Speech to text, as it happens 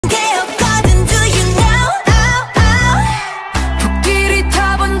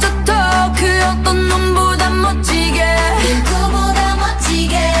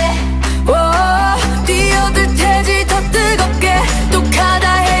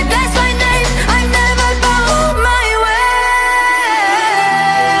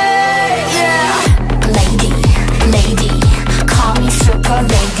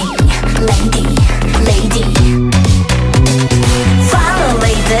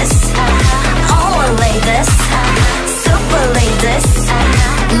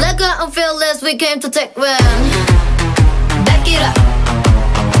we came to take when. Back it up.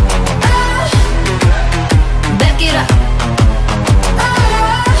 Back it up.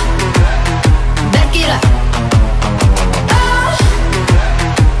 Back it up.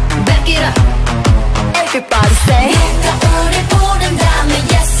 Back it up. Everybody say 누가 우릴 부른다면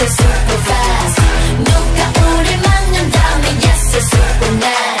yes it's super fast. 누가 우릴 만난다면 yes it's super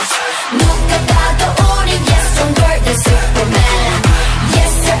nice. 누가 봐도 우린 yes stronger than Superman.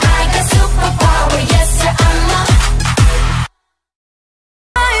 Yes sir I got superpower. Yes sir I'm a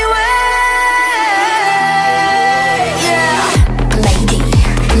my way. Yeah. Lady,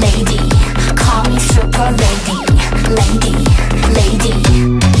 lady, call me super lady. Lady, lady.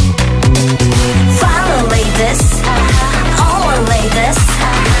 Follow ladies, all ladies,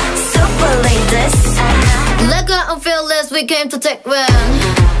 super ladies. Let go and feel this, we came to take when.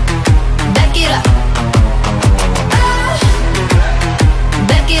 Back it up.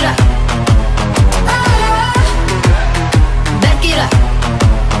 Back it up. Back it up.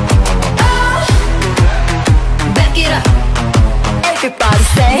 Back it up. Everybody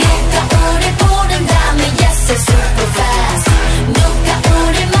say 누가 우릴 부른다면 yes it's super fast. 누가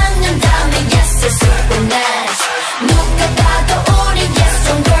우릴 만난다면 yes it's super nice. 누가 봐도 우린 yes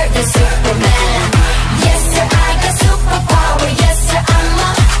stronger than Superman. Yes sir I got superpower. Yes sir I'm a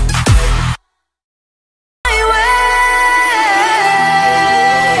my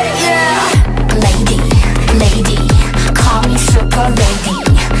way. Yeah. Lady, lady, call me super lady.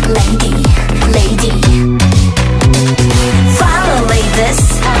 Lady, lady. Follow ladies,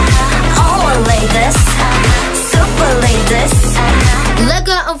 all ladies, super ladies. Let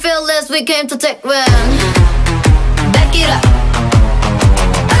go and feel this, we came to take when. Back it up.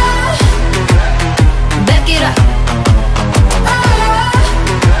 Back it up.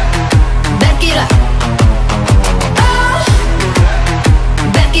 Back it up.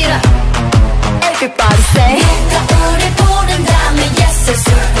 Back it up. Everybody say 누가 우릴 부른다면 yes it's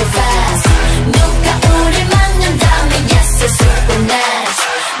super fast. 누가 우릴 만난다면 yes it's super nice.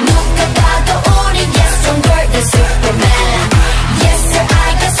 누가 봐도 우린 yes stronger than Superman. Yes sir I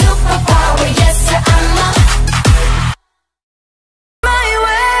got superpower. Yes sir I'm a my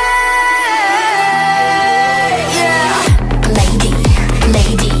way. Yeah. Lady,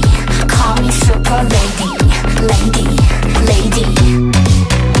 lady, call me super lady. Lady, lady.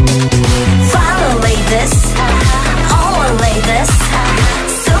 Follow ladies, all ladies,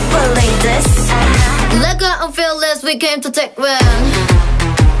 super ladies. Let go and feel this, we came to take when.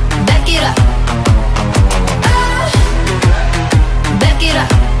 Back it up.